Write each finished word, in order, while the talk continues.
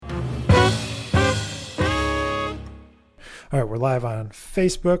All right, we're live on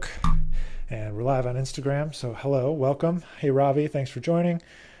Facebook and we're live on Instagram. So hello, welcome. Hey, Ravi, thanks for joining.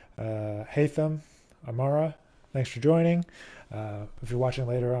 Hatham, Amara, thanks for joining. If you're watching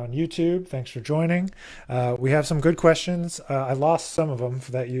later on YouTube, thanks for joining. We have some good questions. I lost some of them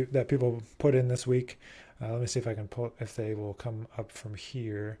that people put in this week. Let me see if I can pull if they will come up from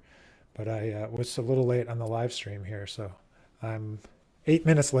here. But I was a little late on the live stream here, so I'm 8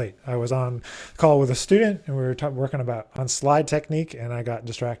 minutes late. I was on call with a student and we were working on slide technique and I got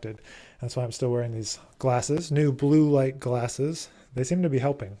distracted. That's why I'm still wearing these glasses, new blue light glasses. They seem to be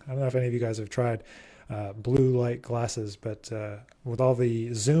helping. I don't know if any of you guys have tried blue light glasses, but with all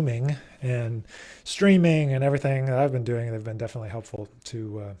the zooming and streaming and everything that I've been doing, they've been definitely helpful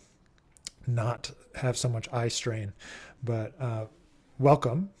to not have so much eye strain. But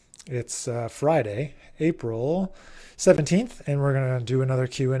welcome. It's Friday, April 17th, and we're going to do another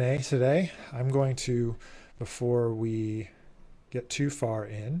Q&A today. I'm going to, before we get too far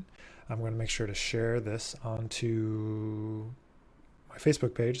in, I'm going to make sure to share this onto my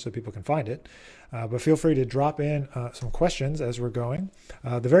Facebook page so people can find it. But feel free to drop in some questions as we're going.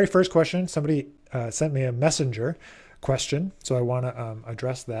 The very first question, somebody sent me a messenger question, so I want to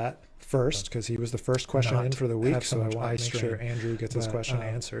address that first because he was the first question in for the week, so I want to make sure Andrew gets his question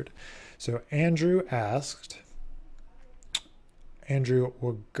answered. So Andrew asked, Andrew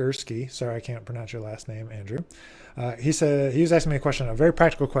Wogurski, sorry I can't pronounce your last name, Andrew. He said he was asking me a question, a very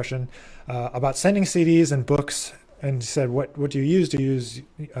practical question about sending CDs and books, and he said, what do you use? Do you use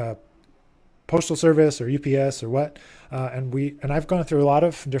Postal Service or UPS or what? And I've gone through a lot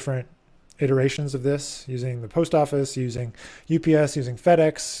of different iterations of this, using the post office, using UPS, using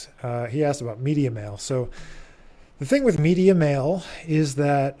FedEx. He asked about media mail. So the thing with media mail is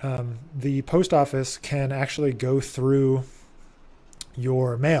that the post office can actually go through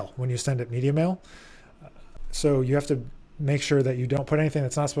your mail when you send it media mail. So you have to make sure that you don't put anything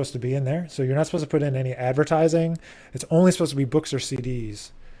that's not supposed to be in there. So you're not supposed to put in any advertising. It's only supposed to be books or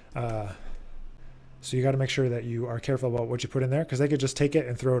CDs. So you got to make sure that you are careful about what you put in there because they could just take it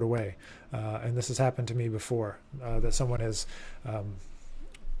and throw it away. And this has happened to me before, that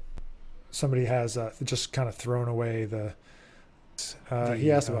somebody has just kind of thrown away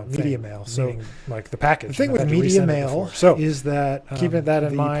he asked about media mail, so like the package. The thing with media mail is that keeping that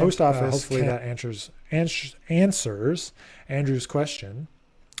in mind, post office hopefully that answers Andrew's question.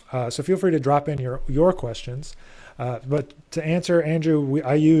 So feel free to drop in your questions. But to answer Andrew,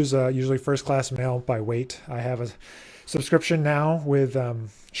 I use usually first class mail by weight. I have a subscription now with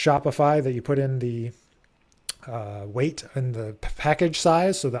Shopify that you put in the weight and the package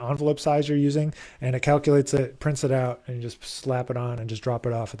size, so the envelope size you're using, and it calculates it, prints it out, and you just slap it on and just drop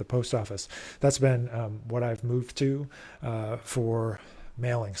it off at the post office. That's been what I've moved to for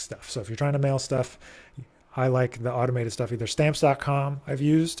mailing stuff. So if you're trying to mail stuff, I like the automated stuff, either stamps.com I've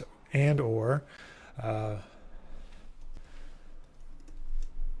used or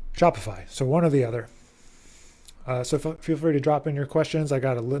Shopify. So one or the other. So feel free to drop in your questions. I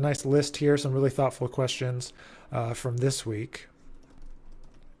got a nice list here, some really thoughtful questions from this week.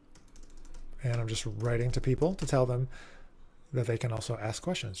 And I'm just writing to people to tell them that they can also ask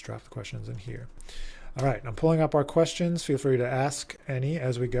questions. Drop the questions in here. All right, I'm pulling up our questions. Feel free to ask any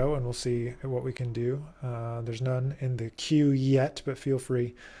as we go, and we'll see what we can do. There's none in the queue yet, but feel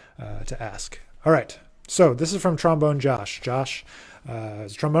free to ask. All right, so this is from Trombone Josh. Josh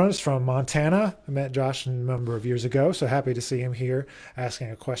is a trombonist from Montana. I met Josh a number of years ago, so happy to see him here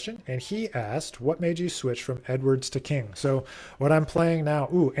asking a question. And he asked, what made you switch from Edwards to King? So what I'm playing now,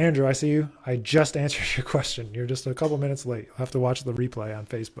 Andrew, I see you. I just answered your question. You're just a couple minutes late. You'll have to watch the replay on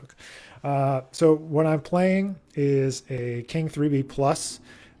Facebook. So what I'm playing is a King 3B Plus.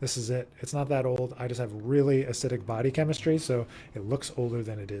 This is it. It's not that old. I just have really acidic body chemistry, so it looks older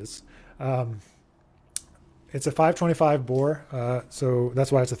than it is. It's a 525 bore, so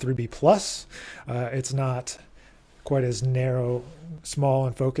that's why it's a 3B plus. It's not quite as narrow, small,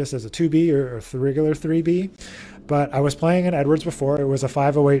 and focused as a 2B or the regular 3B. But I was playing an Edwards before. It was a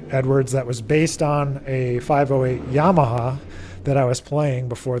 508 Edwards that was based on a 508 Yamaha that I was playing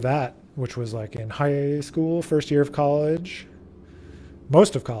before that, which was like in high school, first year of college.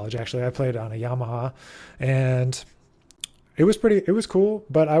 Most of college, actually. I played on a Yamaha, and it was cool,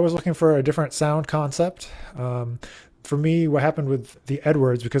 but I was looking for a different sound concept. For me, what happened with the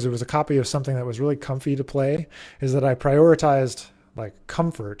Edwards, because it was a copy of something that was really comfy to play, is that I prioritized like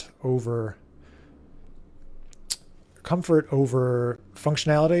comfort over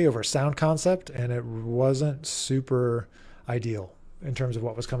functionality, over sound concept, and it wasn't super ideal in terms of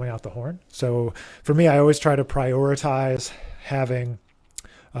what was coming out the horn. So for me, I always try to prioritize having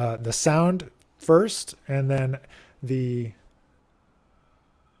the sound first, and then the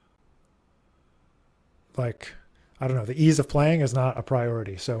like, I don't know, the ease of playing is not a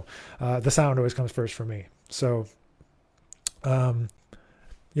priority. So the sound always comes first for me. So,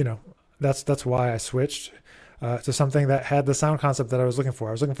 you know, that's why I switched to something that had the sound concept that I was looking for.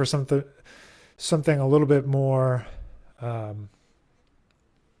 I was looking for something a little bit more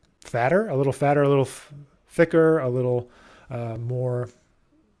fatter, a little fatter, a little thicker, a little more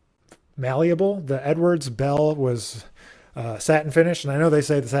malleable. The Edwards bell was satin finish, and I know they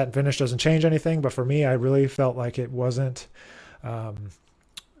say the satin finish doesn't change anything, but for me, I really felt like it wasn't. It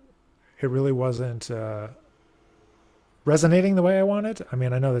really wasn't resonating the way I wanted. I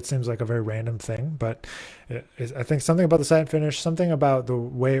mean, I know that seems like a very random thing, but I think something about the satin finish, something about the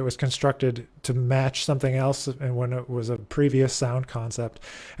way it was constructed to match something else, and when it was a previous sound concept.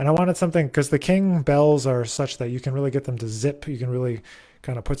 And I wanted something because the King bells are such that you can really get them to zip. You can really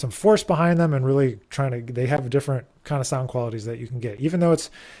kind of put some force behind them and really they have different kind of sound qualities that you can get. Even though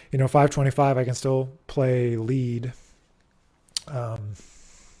it's, 525, I can still play lead.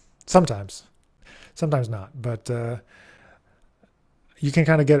 Sometimes not, but you can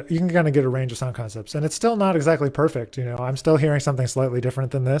kind of get a range of sound concepts, and it's still not exactly perfect. I'm still hearing something slightly different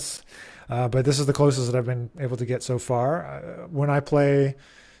than this, but this is the closest that I've been able to get so far. When I play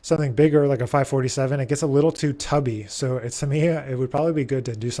something bigger, like a 547, it gets a little too tubby. So to me, it would probably be good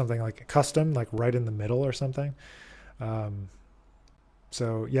to do something like custom, like right in the middle or something.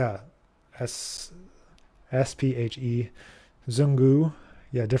 So yeah, SPHE Zungu.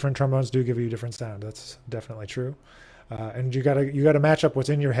 Yeah, different trombones do give you different sound. That's definitely true. And you gotta match up what's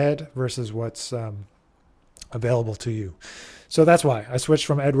in your head versus what's available to you. So that's why I switched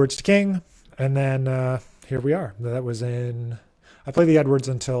from Edwards to King, and then here we are. I played the Edwards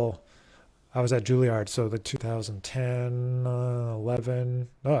until I was at Juilliard, so the 2010, 11,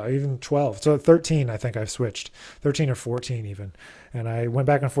 even 12. So 13, I think I've switched, 13 or 14 even. And I went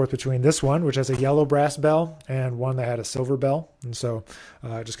back and forth between this one, which has a yellow brass bell, and one that had a silver bell. And so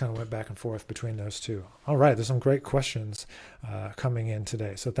I just kind of went back and forth between those two. All right, there's some great questions coming in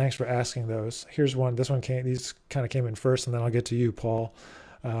today. So thanks for asking those. Here's one. These kind of came in first, and then I'll get to you, Paul.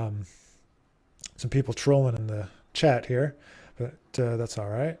 Some people trolling in the chat here. But that's all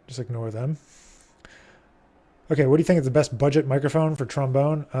right. Just ignore them. Okay, what do you think is the best budget microphone for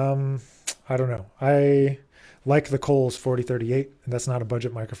trombone? I don't know. I like the Coles 4038, and that's not a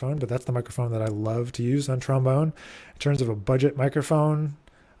budget microphone, but that's the microphone that I love to use on trombone. In terms of a budget microphone,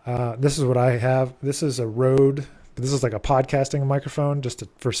 this is what I have. This is a Rode. This is like a podcasting microphone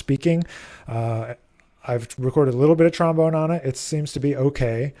for speaking. I've recorded a little bit of trombone on it. It seems to be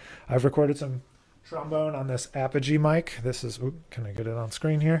okay. I've recorded some trombone on this Apogee mic. This is, can I get it on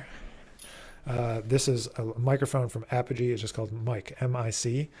screen here? This is a microphone from Apogee. It's just called Mic,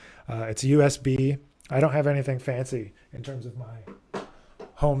 M-I-C. It's USB. I don't have anything fancy in terms of my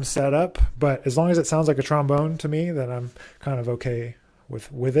home setup, but as long as it sounds like a trombone to me, then I'm kind of okay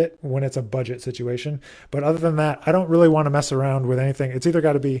with it when it's a budget situation. But other than that, I don't really want to mess around with anything. It's either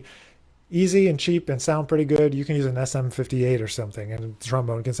got to be easy and cheap and sound pretty good. You can use an SM58 or something, and the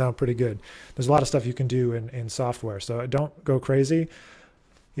trombone can sound pretty good. There's a lot of stuff you can do in software, so don't go crazy.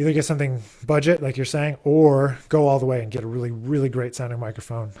 Either get something budget, like you're saying, or go all the way and get a really, really great sounding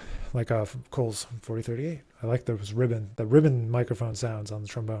microphone, like a Coles 4038. I like the ribbon microphone sounds on the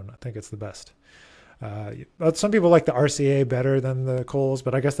trombone. I think it's the best. Some people like the RCA better than the Coles,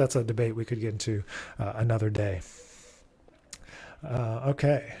 but I guess that's a debate we could get into another day.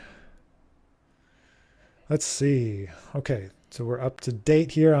 Okay. Let's see. Okay, so we're up to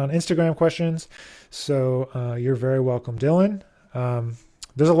date here on Instagram questions. So you're very welcome, Dylan.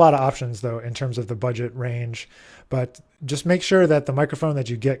 There's a lot of options, though, in terms of the budget range. But just make sure that the microphone that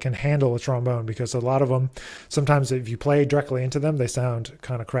you get can handle a trombone, because a lot of them, sometimes if you play directly into them, they sound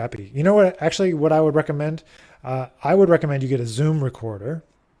kind of crappy. You know what? Actually, what I would recommend? I would recommend you get a Zoom recorder.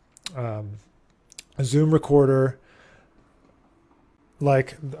 A Zoom recorder.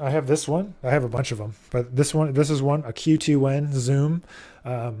 Like I have this one. I have a bunch of them, but this is one, a Q2N Zoom.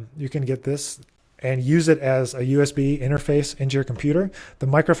 You can get this and use it as a USB interface into your computer. The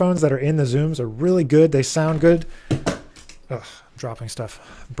microphones that are in the Zooms are really good. They sound good. Ugh, I'm dropping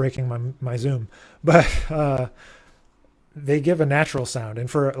stuff, breaking my Zoom. But they give a natural sound. And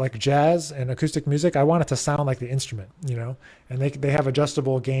for like jazz and acoustic music, I want it to sound like the instrument, And they have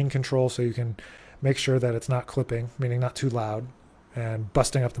adjustable gain control, so you can make sure that it's not clipping, meaning not too loud and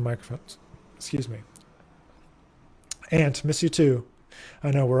busting up the microphones. Excuse me. Aunt, miss you too.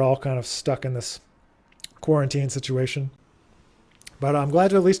 I know we're all kind of stuck in this quarantine situation, but I'm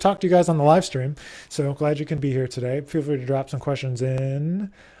glad to at least talk to you guys on the live stream. So glad you can be here today. Feel free to drop some questions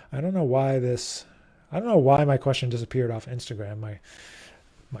in. I don't know why my question disappeared off Instagram.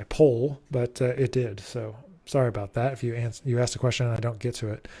 my poll, but it did. So sorry about that. If you asked a question and I don't get to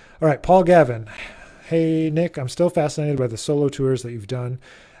it. All right, Paul Gavin. Hey Nick, I'm still fascinated by the solo tours that you've done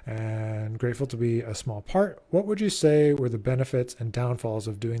and grateful to be a small part. What would you say were the benefits and downfalls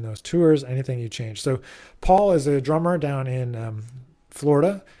of doing those tours? Anything you changed? So Paul is a drummer down in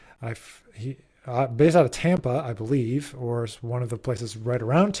Florida. He based out of Tampa, I believe, or one of the places right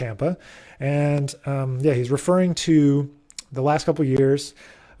around Tampa. And yeah, he's referring to the last couple of years,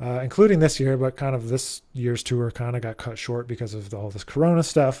 including this year, but kind of this year's tour kind of got cut short because of all this Corona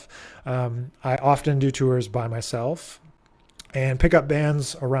stuff. I often do tours by myself and pick up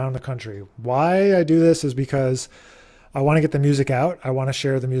bands around the country. Why I do this is because I want to get the music out. I want to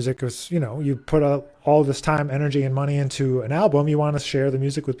share the music because, you put all this time, energy, and money into an album. You want to share the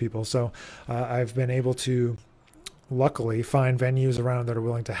music with people. So I've been able to, luckily, find venues around that are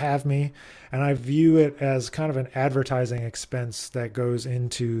willing to have me. And I view it as kind of an advertising expense that goes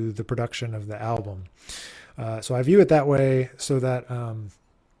into the production of the album. So I view it that way so that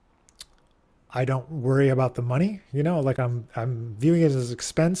I don't worry about the money, like I'm viewing it as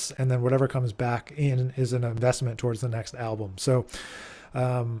expense, and then whatever comes back in is an investment towards the next album. So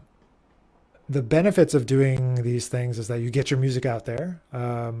the benefits of doing these things is that you get your music out there.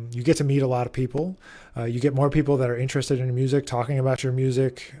 You get to meet a lot of people. You get more people that are interested in your music, talking about your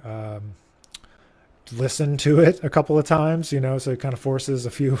music, listen to it a couple of times, so it kind of forces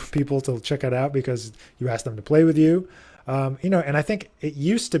a few people to check it out because you ask them to play with you. And I think it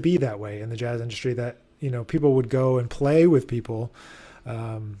used to be that way in the jazz industry that, people would go and play with people,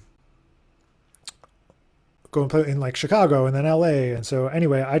 go and play in like Chicago and then LA. And so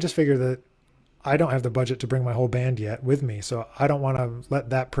anyway, I just figured that I don't have the budget to bring my whole band yet with me. So I don't want to let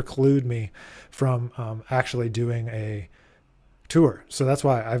that preclude me from actually doing a tour. So that's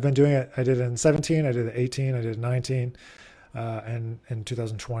why I've been doing it. I did it in 17, I did it 18, I did it 19. And in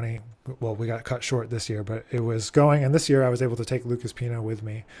 2020, well, we got cut short this year, but it was going. And this year I was able to take Lucas Pino with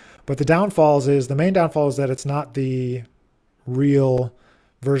me. But the main downfall is that it's not the real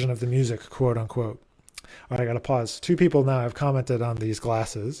version of the music, quote unquote. All right, I got to pause. 2 people now have commented on these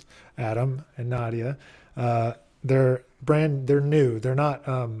glasses, Adam and Nadia. They're new. They're not,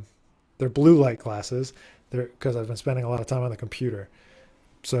 they're blue light glasses. Because I've been spending a lot of time on the computer.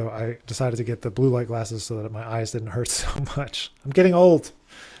 So I decided to get the blue light glasses so that my eyes didn't hurt so much. I'm getting old.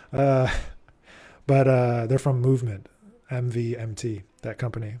 But they're from Movement, MVMT, that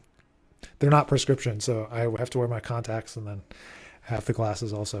company. They're not prescription, so I have to wear my contacts and then have the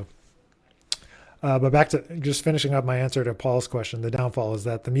glasses also. But back to just finishing up my answer to Paul's question, the downfall is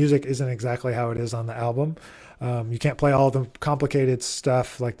that the music isn't exactly how it is on the album. You can't play all the complicated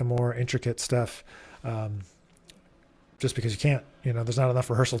stuff, like the more intricate stuff, just because you can't, there's not enough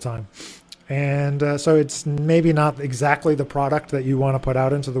rehearsal time. And so it's maybe not exactly the product that you want to put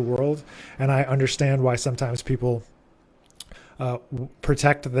out into the world. And I understand why sometimes people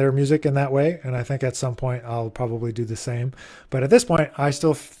protect their music in that way. And I think at some point I'll probably do the same. But at this point, I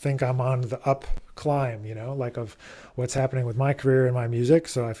still think I'm on the up climb, like of what's happening with my career and my music.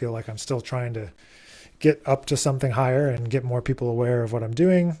 So I feel like I'm still trying to get up to something higher and get more people aware of what I'm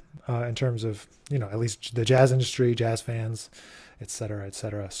doing in terms of, at least the jazz industry, jazz fans, et cetera, et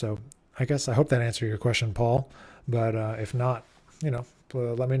cetera. So I guess I hope that answered your question, Paul. But if not,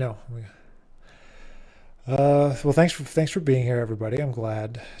 let me know. Well, thanks for being here, everybody. I'm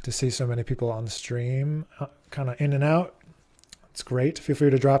glad to see so many people on the stream, kind of in and out. It's great. Feel free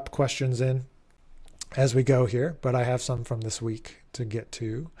to drop questions in as we go here, but I have some from this week to get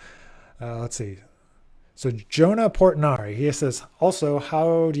to. Let's see. So Jonah Portnari, he says, also,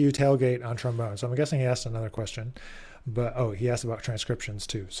 how do you tailgate on trombone? So I'm guessing he asked another question, but he asked about transcriptions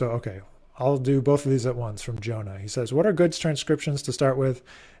too. So, okay, I'll do both of these at once from Jonah. He says, what are good transcriptions to start with?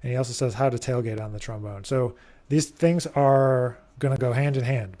 And he also says how to tailgate on the trombone. So these things are going to go hand in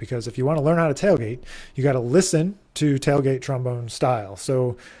hand, because if you want to learn how to tailgate, you got to listen to tailgate trombone style.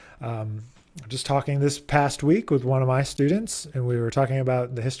 So just talking this past week with one of my students, and we were talking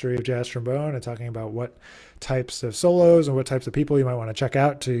about the history of jazz trombone and talking about what types of solos and what types of people you might want to check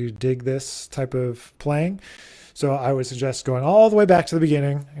out to dig this type of playing. So I would suggest going all the way back to the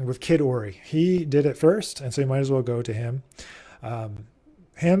beginning and with Kid Ory. He did it first, and so you might as well go to him.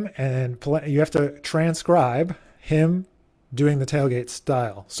 And you have to transcribe him doing the tailgate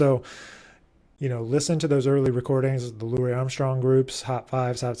style. So listen to those early recordings, the Louis Armstrong groups, Hot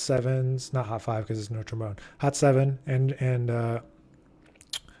Fives, Hot Sevens, not Hot Five because there's no trombone, Hot Seven, and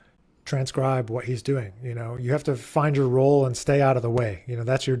transcribe what he's doing. You have to find your role and stay out of the way.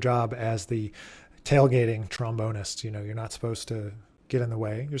 That's your job as the tailgating trombonist. You're not supposed to get in the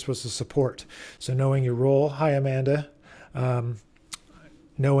way. You're supposed to support. So knowing your role. Hi, Amanda.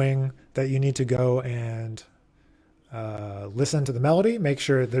 knowing that you need to go and listen to the melody, make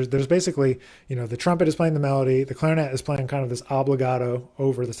sure there's basically, the trumpet is playing the melody, the clarinet is playing kind of this obligato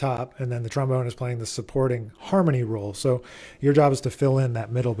over the top, and then the trombone is playing the supporting harmony role. So your job is to fill in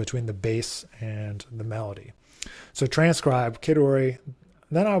that middle between the bass and the melody. So transcribe Kid Ory.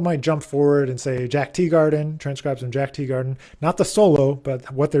 Then I might jump forward and say Jack Teagarden, transcribe some Jack Teagarden, not the solo, but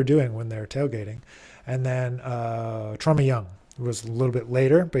what they're doing when they're tailgating. And then Trummy Young was a little bit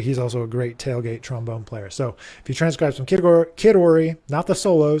later, but he's also a great tailgate trombone player. So if you transcribe some Kid Ory, not the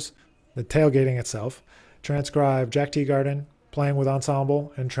solos, the tailgating itself, transcribe Jack Teagarden playing with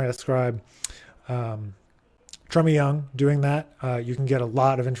ensemble, and transcribe Trummy Young doing that, you can get a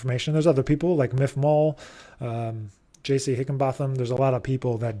lot of information. There's other people like Miff Mull, J.C. Hickenbotham. There's a lot of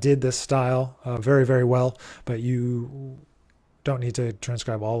people that did this style very, very well, but you don't need to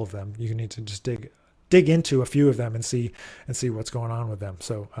transcribe all of them. You need to just dig into a few of them and see what's going on with them.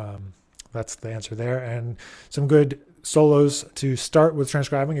 So that's the answer there. And some good solos to start with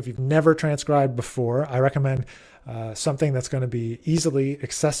transcribing. If you've never transcribed before, I recommend something that's going to be easily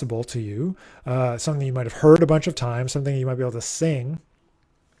accessible to you, something you might have heard a bunch of times, something you might be able to sing,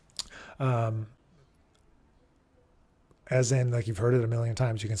 as in like you've heard it a million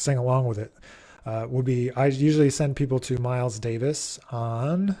times, you can sing along with it, would be, I usually send people to Miles Davis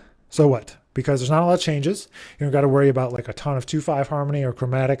on So What? Because there's not a lot of changes. You don't got to worry about like a ton of 2/5 harmony or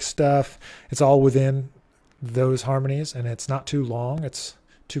chromatic stuff. It's all within those harmonies, and it's not too long. It's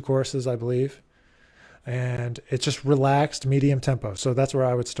 2 choruses, I believe. And it's just relaxed, medium tempo. So that's where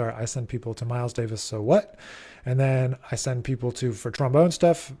I would start. I send people to Miles Davis, So What? And then I send people to, for trombone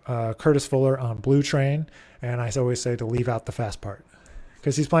stuff, Curtis Fuller on Blue Train. And I always say to leave out the fast part,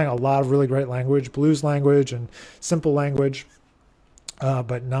 because he's playing a lot of really great language, blues language and simple language.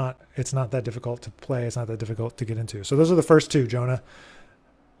 But it's not that difficult to play. It's not that difficult to get into. So those are the first 2, Jonah.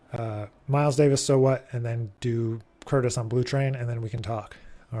 Miles Davis, So What? And then do Curtis on Blue Train, and then we can talk.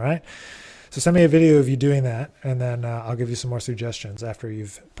 All right? So send me a video of you doing that, and then I'll give you some more suggestions after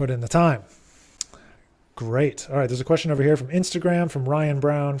you've put in the time. Great. All right, there's a question over here from Instagram from Ryan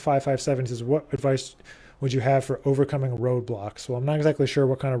Brown 557. He says, what advice would you have for overcoming roadblocks? Well, I'm not exactly sure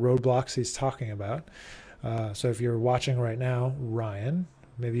what kind of roadblocks he's talking about. So if you're watching right now, Ryan,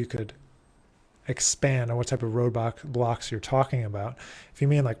 maybe you could expand on what type of roadblocks you're talking about. If you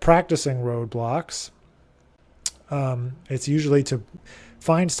mean like practicing roadblocks, it's usually to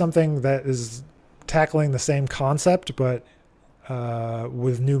find something that is tackling the same concept, but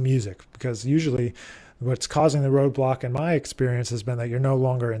with new music, because usually what's causing the roadblock in my experience has been that you're no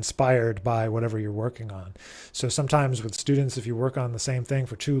longer inspired by whatever you're working on. So sometimes with students, if you work on the same thing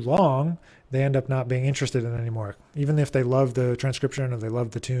for too long, they end up not being interested in it anymore. Even if they love the transcription or they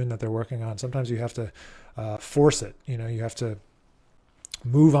love the tune that they're working on, sometimes you have to force it. You have to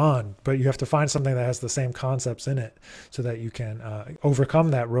move on, but you have to find something that has the same concepts in it so that you can overcome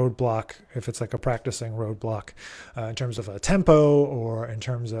that roadblock, if it's like a practicing roadblock, in terms of a tempo or in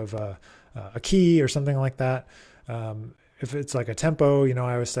terms of a key or something like that. If it's like a tempo,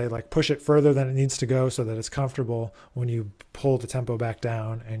 I always say like push it further than it needs to go so that it's comfortable when you pull the tempo back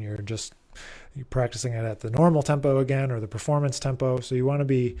down and you're practicing it at the normal tempo again, or the performance tempo. So you want to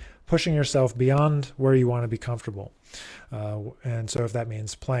be pushing yourself beyond where you want to be comfortable. And so if that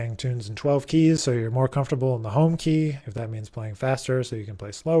means playing tunes in 12 keys so you're more comfortable in the home key, if that means playing faster so you can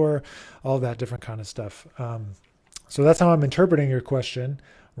play slower, all that different kind of stuff. So that's how I'm interpreting your question,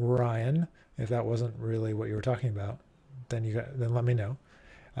 Ryan. If that wasn't really what you were talking about, then let me know.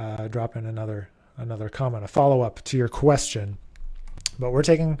 Drop in another comment, a follow-up to your question. But we're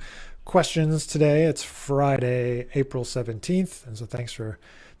taking questions today. It's Friday, April 17th. And so thanks for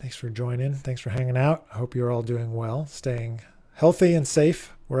joining. Thanks for hanging out. I hope you're all doing well, staying healthy and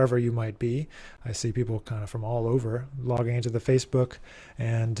safe wherever you might be. I see people kind of from all over logging into the Facebook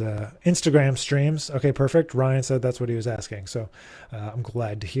and Instagram streams. Okay, perfect. Ryan said that's what he was asking. So I'm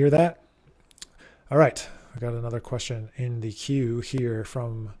glad to hear that. All right. I got another question in the queue here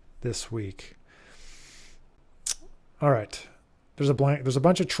from this week. All right. There's a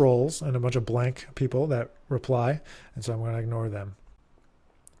bunch of trolls and a bunch of blank people that reply, and so I'm going to ignore them.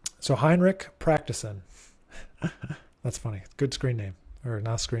 So Heinrich Practison. That's funny. Good screen name, or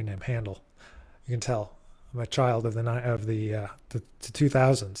not screen name, handle. You can tell I'm a child of the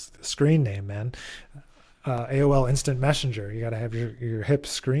 2000s. The screen name, man. AOL Instant Messenger. You got to have your hip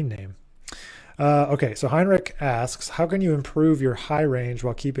screen name. Okay, so Heinrich asks, how can you improve your high range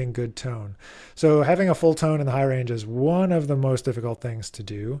while keeping good tone? So having a full tone in the high range is one of the most difficult things to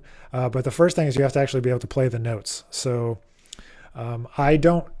do. But the first thing is you have to actually be able to play the notes. So I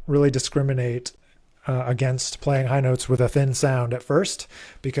don't really discriminate against playing high notes with a thin sound at first,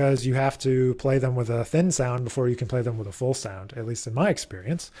 because you have to play them with a thin sound before you can play them with a full sound, at least in my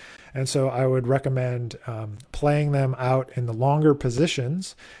experience. And so I would recommend playing them out in the longer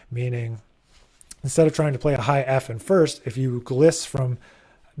positions, meaning instead of trying to play a high F in first, if you gliss from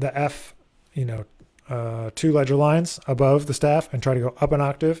the F, 2 ledger lines above the staff and try to go up an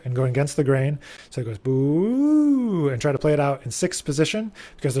octave and go against the grain. So it goes boo, and try to play it out in sixth position,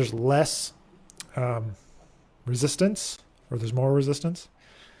 because there's less resistance, or there's more resistance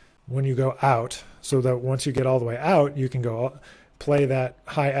when you go out, so that once you get all the way out, you can go play that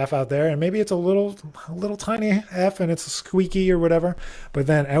high F out there, and maybe it's a little tiny F and it's squeaky or whatever, but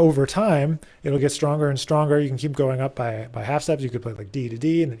then over time it'll get stronger and stronger. You can keep going up by half steps. You could play like D to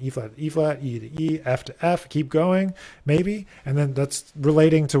D, and then E flat to E flat, E to E, F to F, keep going maybe. And then that's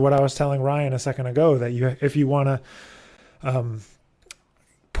relating to what I was telling Ryan a second ago, that if you want to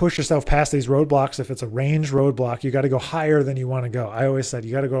push yourself past these roadblocks, if it's a range roadblock, you got to go higher than you want to go. I always said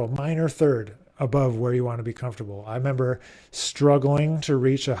you got to go a minor third above where you want to be comfortable. I remember struggling to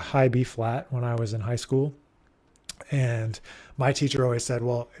reach a high B flat when I was in high school, and my teacher always said,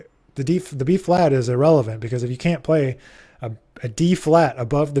 well, the B flat is irrelevant, because if you can't play a D flat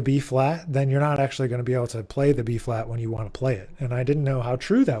above the B flat, then you're not actually going to be able to play the B flat when you want to play it. And I didn't know how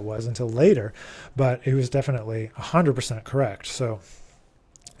true that was until later, but it was definitely 100% correct. So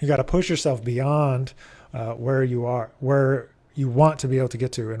you got to push yourself beyond where you want to be able to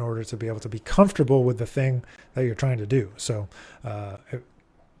get to, in order to be able to be comfortable with the thing that you're trying to do. So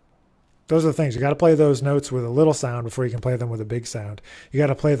those are the things. You got to play those notes with a little sound before you can play them with a big sound. You got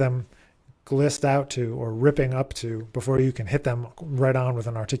to play them glissed out to, or ripping up to, before you can hit them right on with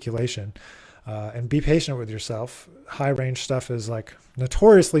an articulation. And be patient with yourself. High range stuff is like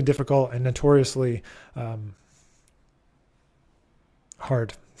notoriously difficult and notoriously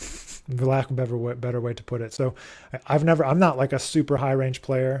hard, for lack of a better way to put it. So I'm not like a super high range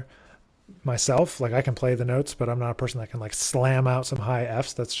player myself. Like, I can play the notes, but I'm not a person that can like slam out some high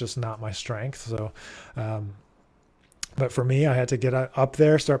Fs. That's just not my strength. So, but for me, I had to get up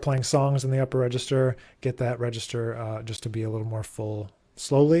there, start playing songs in the upper register, get that register just to be a little more full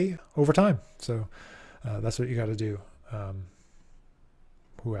slowly over time. So that's what you got to do.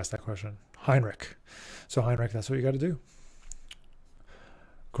 Who asked that question? Heinrich. So Heinrich, that's what you got to do.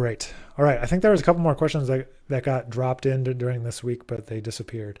 Great. All right. I think there was a couple more questions that got dropped in during this week, but they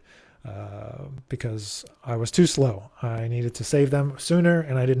disappeared because I was too slow. I needed to save them sooner,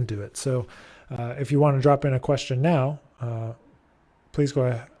 and I didn't do it. So if you want to drop in a question now, please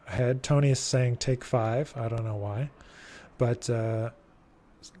go ahead. Tony is saying take 5. I don't know why, but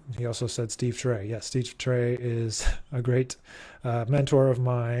he also said Steve Trey. Yes, Steve Trey is a great mentor of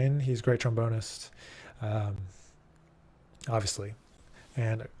mine. He's a great trombonist, obviously,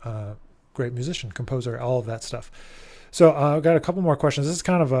 and great musician, composer, all of that stuff. So I've got a couple more questions. This is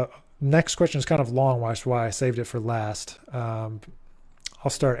kind of next question is kind of long, which is why I saved it for last. I'll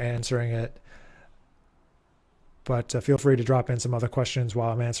start answering it, but feel free to drop in some other questions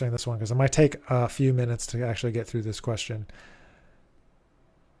while I'm answering this one, because it might take a few minutes to actually get through this question.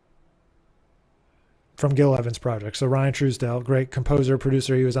 From Gil Evans Project. So Ryan Truesdell, great composer,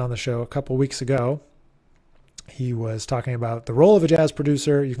 producer. He was on the show a couple weeks ago. He was talking about the role of a jazz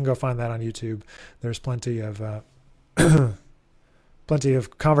producer. You can go find that on YouTube. There's plenty of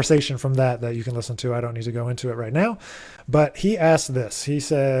conversation from that you can listen to. I don't need to go into it right now. But he asked this. He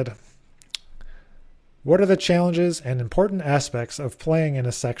said, what are the challenges and important aspects of playing in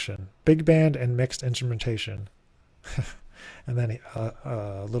a section, big band and mixed instrumentation? And then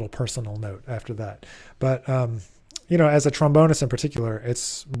a little personal note after that. But as a trombonist in particular,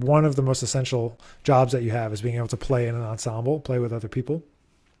 it's one of the most essential jobs that you have, is being able to play in an ensemble, play with other people.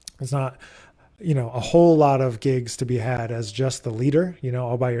 It's not, a whole lot of gigs to be had as just the leader,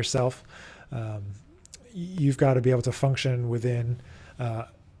 all by yourself. You've got to be able to function within an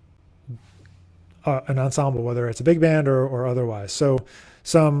ensemble, whether it's a big band or otherwise. So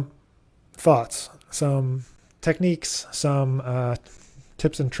some thoughts, some techniques, some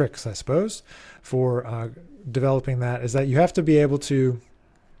tips and tricks, I suppose, for developing that is that you have to be able to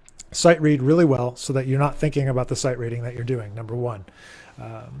sight read really well, so that you're not thinking about the sight reading that you're doing, number one.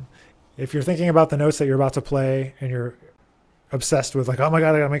 If you're thinking about the notes that you're about to play and you're obsessed with like, oh my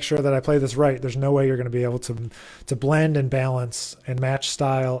God, I gotta make sure that I play this right, there's no way you're going to be able to blend and balance and match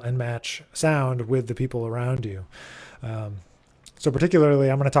style and match sound with the people around you. So particularly,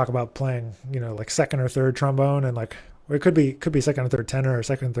 I'm going to talk about playing, like second or third trombone, and like, or it could be second or third tenor or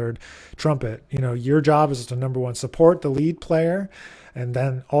second and third trumpet. Your job is to, number one, support the lead player, and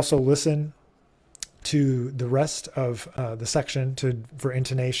then also listen to the rest of the section for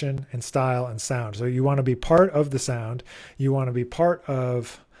intonation and style and sound. So you want to be part of the sound. You want to be part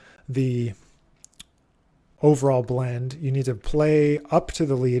of the overall blend. You need to play up to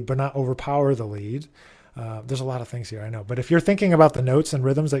the lead, but not overpower the lead. There's a lot of things here, I know. But if you're thinking about the notes and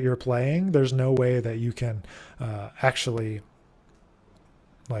rhythms that you're playing, there's no way that you can actually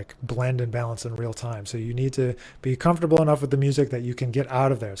like blend and balance in real time. So you need to be comfortable enough with the music that you can get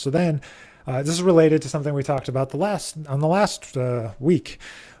out of there. So then this is related to something we talked about on the last week.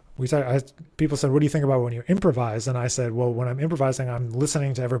 People said, what do you think about when you improvise? And I said, well, when I'm improvising, I'm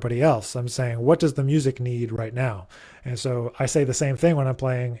listening to everybody else. I'm saying, what does the music need right now? And so I say the same thing when I'm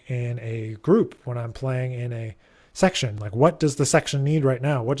playing in a group, when I'm playing in a section. Like, what does the section need right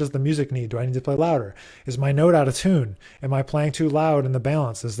now? What does the music need? Do I need to play louder? Is my note out of tune? Am I playing too loud in the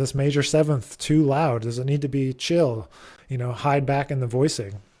balance? Is this major seventh too loud? Does it need to be chill? Hide back in the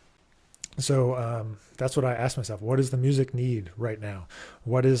voicing. So that's what I asked myself. What does the music need right now?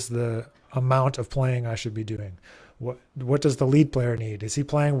 What is the amount of playing I should be doing? What does the lead player need? Is he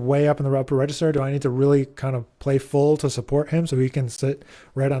playing way up in the upper register? Do I need to really kind of play full to support him so he can sit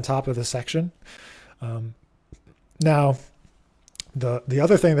right on top of the section? Now, the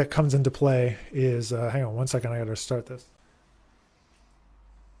other thing that comes into play is, hang on one second, I got to start this.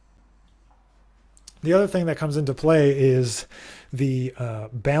 The other thing that comes into play is the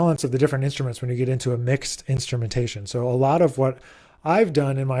balance of the different instruments when you get into a mixed instrumentation. So a lot of what I've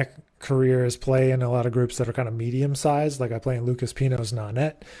done in my career is play in a lot of groups that are kind of medium sized. Like I play in Lucas Pino's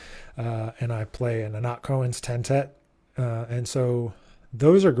Nonet, and I play in Anat Cohen's Tentet. And so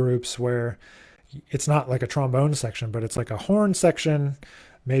those are groups where it's not like a trombone section, but it's like a horn section,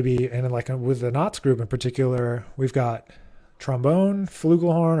 maybe. And like with the Knots group in particular, we've got trombone,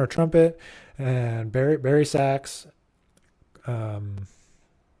 flugelhorn or trumpet, and bari sax,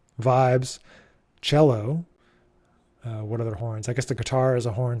 vibes, cello. What other horns? I guess the guitar is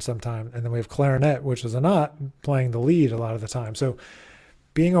a horn sometime. And then we have clarinet, which is a knot playing the lead a lot of the time. So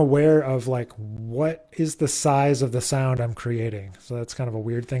being aware of like, what is the size of the sound I'm creating? So that's kind of a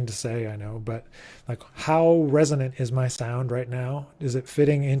weird thing to say, I know, but like, how resonant is my sound right now? Is it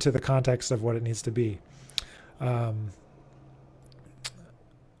fitting into the context of what it needs to be?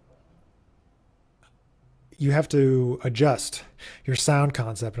 You have to adjust your sound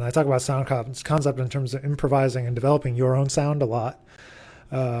concept. And I talk about sound concept in terms of improvising and developing your own sound a lot.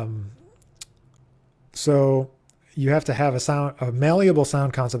 So you have to have a malleable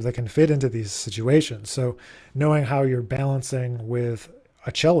sound concept that can fit into these situations. So knowing how you're balancing with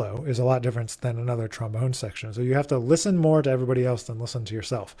a cello is a lot different than another trombone section. So you have to listen more to everybody else than listen to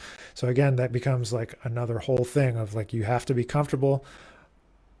yourself. So again, that becomes like another whole thing of like, you have to be comfortable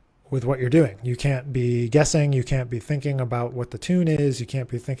with what you're doing. You can't be guessing. You can't be thinking about what the tune is. You can't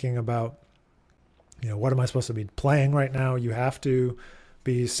be thinking about, what am I supposed to be playing right now? You have to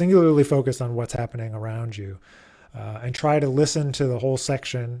be singularly focused on what's happening around you, and try to listen to the whole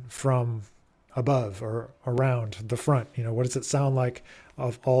section from above or around the front. What does it sound like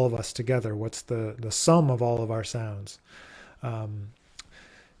of all of us together? What's the sum of all of our sounds? When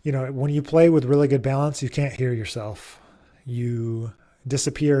you play with really good balance, you can't hear yourself. You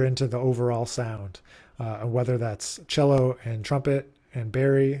disappear into the overall sound, whether that's cello and trumpet and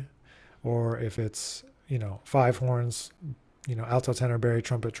bari, or if it's, five horns, alto, tenor, bari,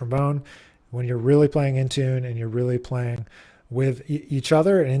 trumpet, trombone. When you're really playing in tune and you're really playing with each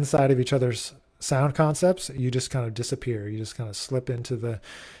other and inside of each other's sound concepts, you just kind of disappear. You just kind of slip into the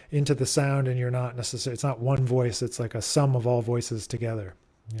sound, and you're not necessarily, it's not one voice. It's like a sum of all voices together,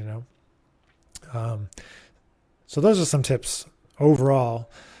 So those are some tips overall,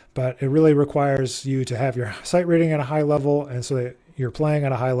 but it really requires you to have your sight reading at a high level, and so that you're playing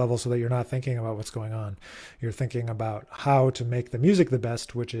at a high level so that you're not thinking about what's going on. You're thinking about how to make the music the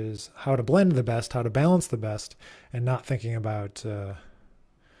best, which is how to blend the best, how to balance the best, and not thinking about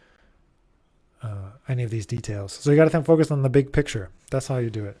any of these details. So you got to focus on the big picture. That's how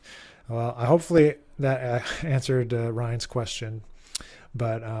you do it. Well, hopefully that answered Ryan's question,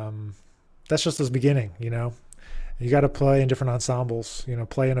 but that's just the beginning, You got to play in different ensembles,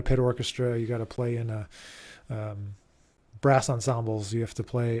 play in a pit orchestra. You got to play in a brass ensembles. You have to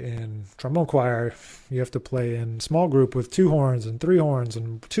play in trombone choir. You have to play in small group with 2 horns and 3 horns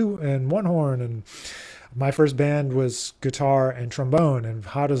and 2 and 1 horn. And my first band was guitar and trombone. And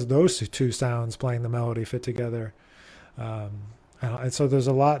how does those 2 sounds playing the melody fit together? And so there's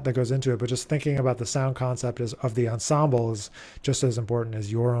a lot that goes into it, but just thinking about the sound concept of the ensemble is just as important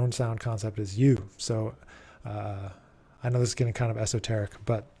as your own sound concept is you. So I know this is getting kind of esoteric,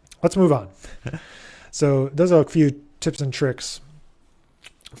 but let's move on. So those are a few tips and tricks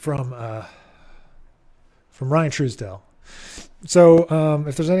from from Ryan Truesdell. So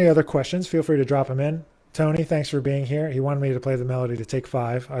if there's any other questions, feel free to drop them in. Tony, thanks for being here. He wanted me to play the melody to Take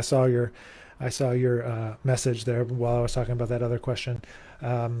 5. I saw your message there while I was talking about that other question. But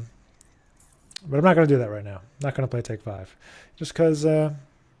I'm not going to do that right now. I'm not going to play Take 5. Just because I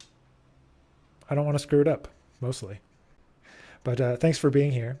don't want to screw it up, mostly. But thanks for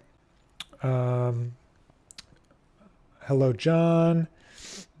being here. Hello, John.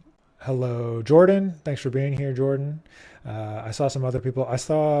 Hello, Jordan. Thanks for being here, Jordan. I saw some other people. I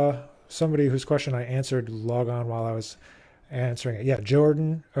saw somebody whose question I answered log on while I was answering it. Yeah,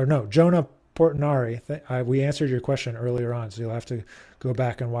 Jonah Portinari. We answered your question earlier on, so you'll have to go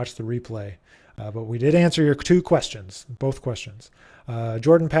back and watch the replay. But we did answer your 2 questions, both questions.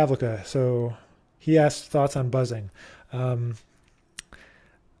 Jordan Pavlica, so he asked thoughts on buzzing. I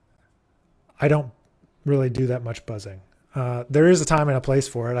don't really do that much buzzing. There is a time and a place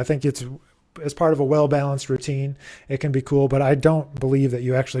for it. I think it's as part of a well-balanced routine. It can be cool, but I don't believe that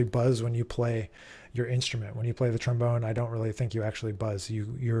you actually buzz when you play your instrument. When you play the trombone, I don't really think you actually buzz.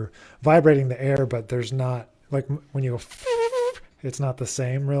 You're vibrating the air, but there's not, like when you go, it's not the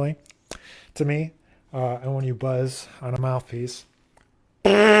same really to me. And when you buzz on a mouthpiece,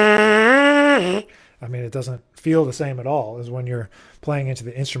 I mean, it doesn't feel the same at all as when you're playing into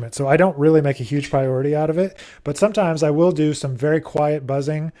the instrument. So I don't really make a huge priority out of it, but sometimes I will do some very quiet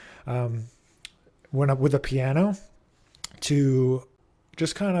buzzing when I'm with a piano to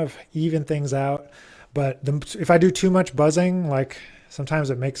just kind of even things out. But if I do too much buzzing, like sometimes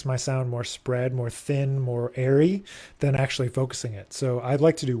it makes my sound more spread, more thin, more airy than actually focusing it. So I'd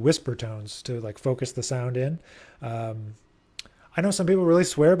like to do whisper tones to like focus the sound in. I know some people really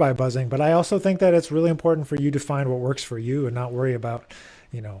swear by buzzing, but I also think that it's really important for you to find what works for you and not worry about,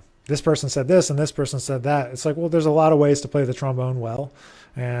 this person said this and this person said that. It's like, well, there's a lot of ways to play the trombone well,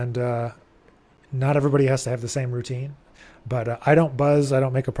 and not everybody has to have the same routine. But I don't buzz. I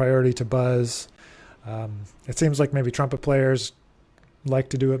don't make a priority to buzz. It seems like maybe trumpet players like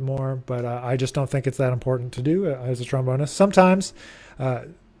to do it more, but I just don't think it's that important to do as a trombonist. Sometimes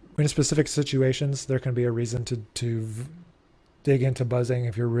in specific situations, there can be a reason to dig into buzzing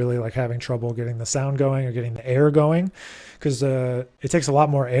if you're really like having trouble getting the sound going or getting the air going, because it takes a lot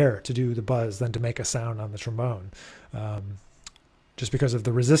more air to do the buzz than to make a sound on the trombone, just because of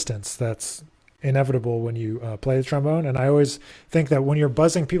the resistance that's inevitable when you play the trombone. And I always think that when you're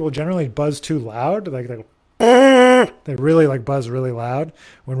buzzing, people generally buzz too loud, like they really like buzz really loud,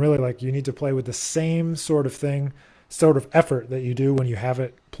 when really like you need to play with the same sort of effort that you do when you have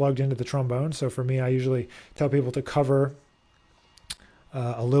it plugged into the trombone. So for me, I usually tell people to cover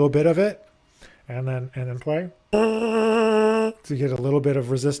a little bit of it and then play to get a little bit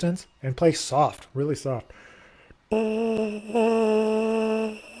of resistance, and play soft, really soft,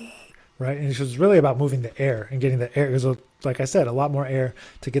 right? And it's really about moving the air and getting the air. There's, like I said, a lot more air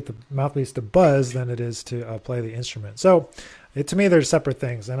to get the mouthpiece to buzz than it is to play the instrument. So to me, they're separate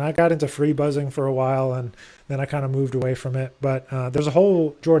things. And I got into free buzzing for a while, and then I kind of moved away from it. But there's a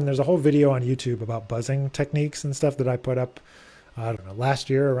whole video on YouTube about buzzing techniques and stuff that I put up, I don't know, last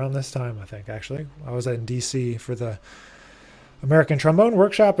year around this time, I think, actually. I was in DC for the American Trombone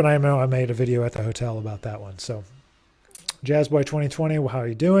Workshop, and I know I made a video at the hotel about that one. So Jazzboy 2020, well, how are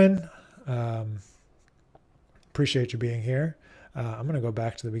you doing? Appreciate you being here. I'm going to go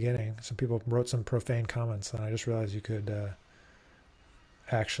back to the beginning. Some people wrote some profane comments, and I just realized you could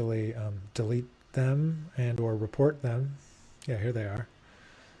actually delete them and or report them. Yeah, here they are.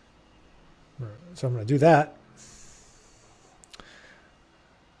 So I'm going to do that.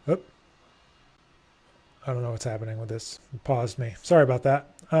 Oop. I don't know what's happening with this. It paused me. Sorry about that.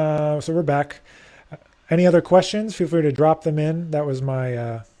 So we're back. Any other questions? Feel free to drop them in. That was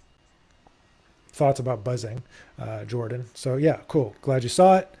my thoughts about buzzing, Jordan. So yeah, cool. Glad you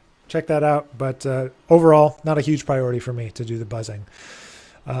saw it. Check that out. But overall, not a huge priority for me to do the buzzing.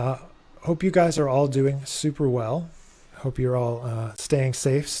 Hope you guys are all doing super well. Hope you're all staying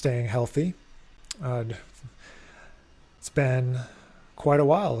safe, staying healthy. It's been quite a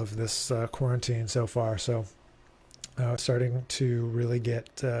while of this quarantine so far, so it's starting to really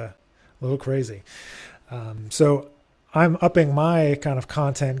get a little crazy. So I'm upping my kind of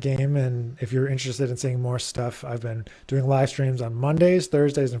content game, and if you're interested in seeing more stuff, I've been doing live streams on Mondays,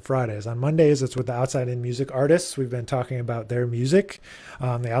 Thursdays, and Fridays. On Mondays, it's with the Outside In Music artists. We've been talking about their music,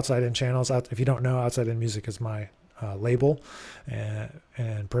 the Outside In channels. If you don't know, Outside In Music is my label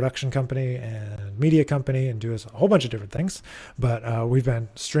and production company and media company, and do a whole bunch of different things. But we've been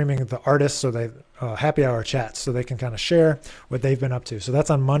streaming the artists, so they happy hour chats, so they can kind of share what they've been up to. So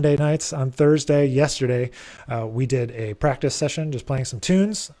that's on Monday nights. On Thursday, yesterday, we did a practice session, just playing some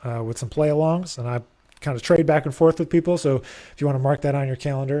tunes with some play-alongs, and I kind of trade back and forth with people. So if you want to mark that on your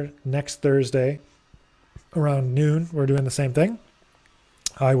calendar, next Thursday around noon, we're doing the same thing.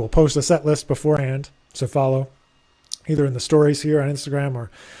 I will post a set list beforehand, so follow either in the stories here on Instagram or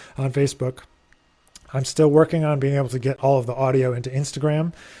on Facebook. I'm still working on being able to get all of the audio into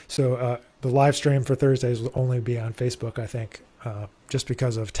Instagram. So the live stream for Thursdays will only be on Facebook, I think, just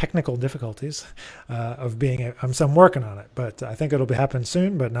because of technical difficulties of being. I'm working on it, but I think it'll happen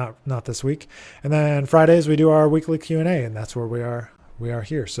soon, but not this week. And then Fridays we do our weekly Q&A, and that's where we are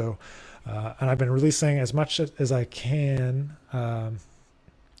here. So, and I've been releasing as much as I can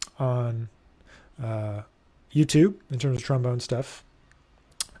on YouTube in terms of trombone stuff.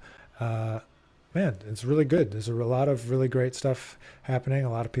 Man, it's really good. There's a lot of really great stuff happening. A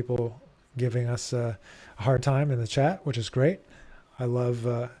lot of people giving us a hard time in the chat, which is great. I love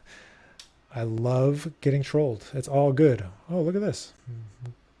getting trolled. It's all good. Oh, look at this.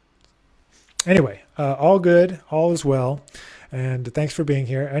 Anyway, all good. All is well. And thanks for being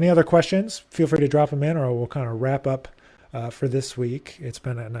here. Any other questions? Feel free to drop them in, or we'll kind of wrap up for this week. It's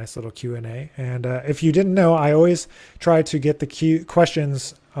been a nice little Q&A. And if you didn't know, I always try to get the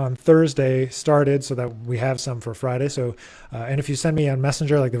questions on Thursday started so that we have some for Friday. So, and if you send me on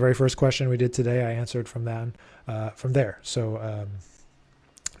Messenger, like the very first question we did today, I answered from there. So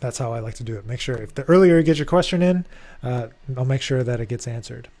that's how I like to do it. Make sure if the earlier you get your question in, I'll make sure that it gets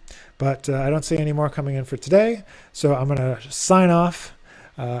answered. But I don't see any more coming in for today. So I'm going to sign off.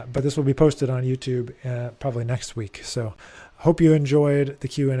 But this will be posted on YouTube probably next week. So hope you enjoyed the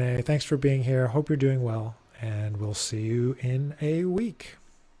Q&A. Thanks for being here. Hope you're doing well. And we'll see you in a week.